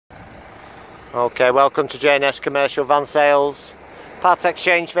Okay, welcome to J&S Commercial Van Sales. Part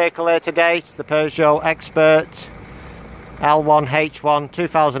exchange vehicle here today. It's the Peugeot Expert L1H1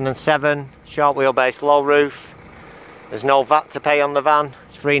 2007, short wheelbase, low roof. There's no VAT to pay on the van.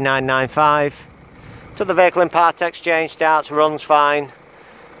 It's 3995. To the vehicle in part exchange, starts, runs fine.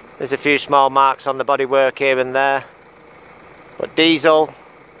 There's a few small marks on the bodywork here and there, but diesel,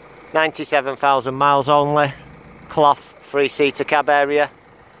 97,000 miles only. Cloth 3-seater cab area.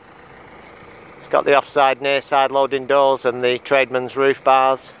 It's got the offside, near side loading doors and the tradesman's roof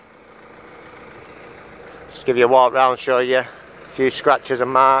bars. Just give you a walk round, show you a few scratches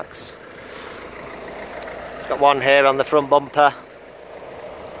and marks. It's got one here on the front bumper.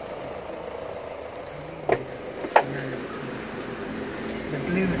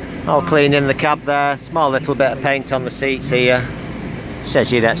 All clean in the cab there. Small little bit of paint on the seats here.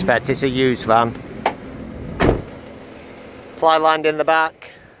 Says you'd expect it's a used van. Ply lined in the back.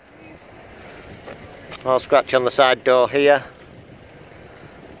 All scratch on the side door here.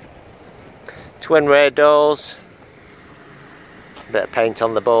 Twin rear doors. Bit of paint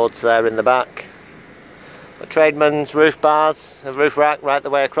on the boards there in the back. A tradesman's roof bars, a roof rack right the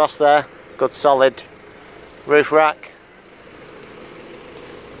way across there. Good solid roof rack.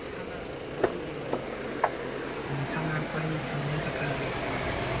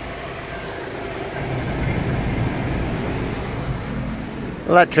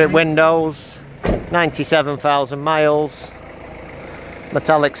 Electric windows, 97,000 miles,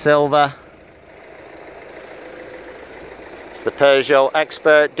 metallic silver. It's the Peugeot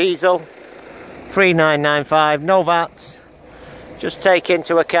Expert diesel, 3995, no VAT. Just take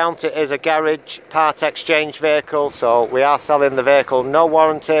into account it is a garage part exchange vehicle, so we are selling the vehicle, no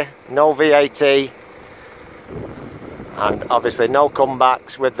warranty, no VAT, and obviously no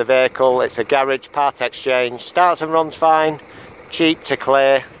comebacks with the vehicle. It's a garage part exchange, starts and runs fine. Cheap to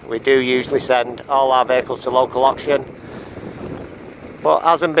clear. We do usually send all our vehicles to local auction, but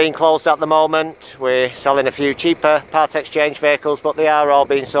hasn't been closed at the moment. We're selling a few cheaper part exchange vehicles, but they are all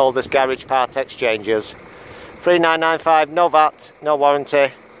being sold as garage part exchanges. 3995, no VAT, no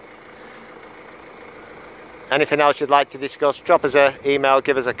warranty. Anything else you'd like to discuss, drop us an email,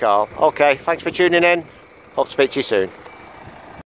 give us a call. Okay, thanks for tuning in. Hope to speak to you soon.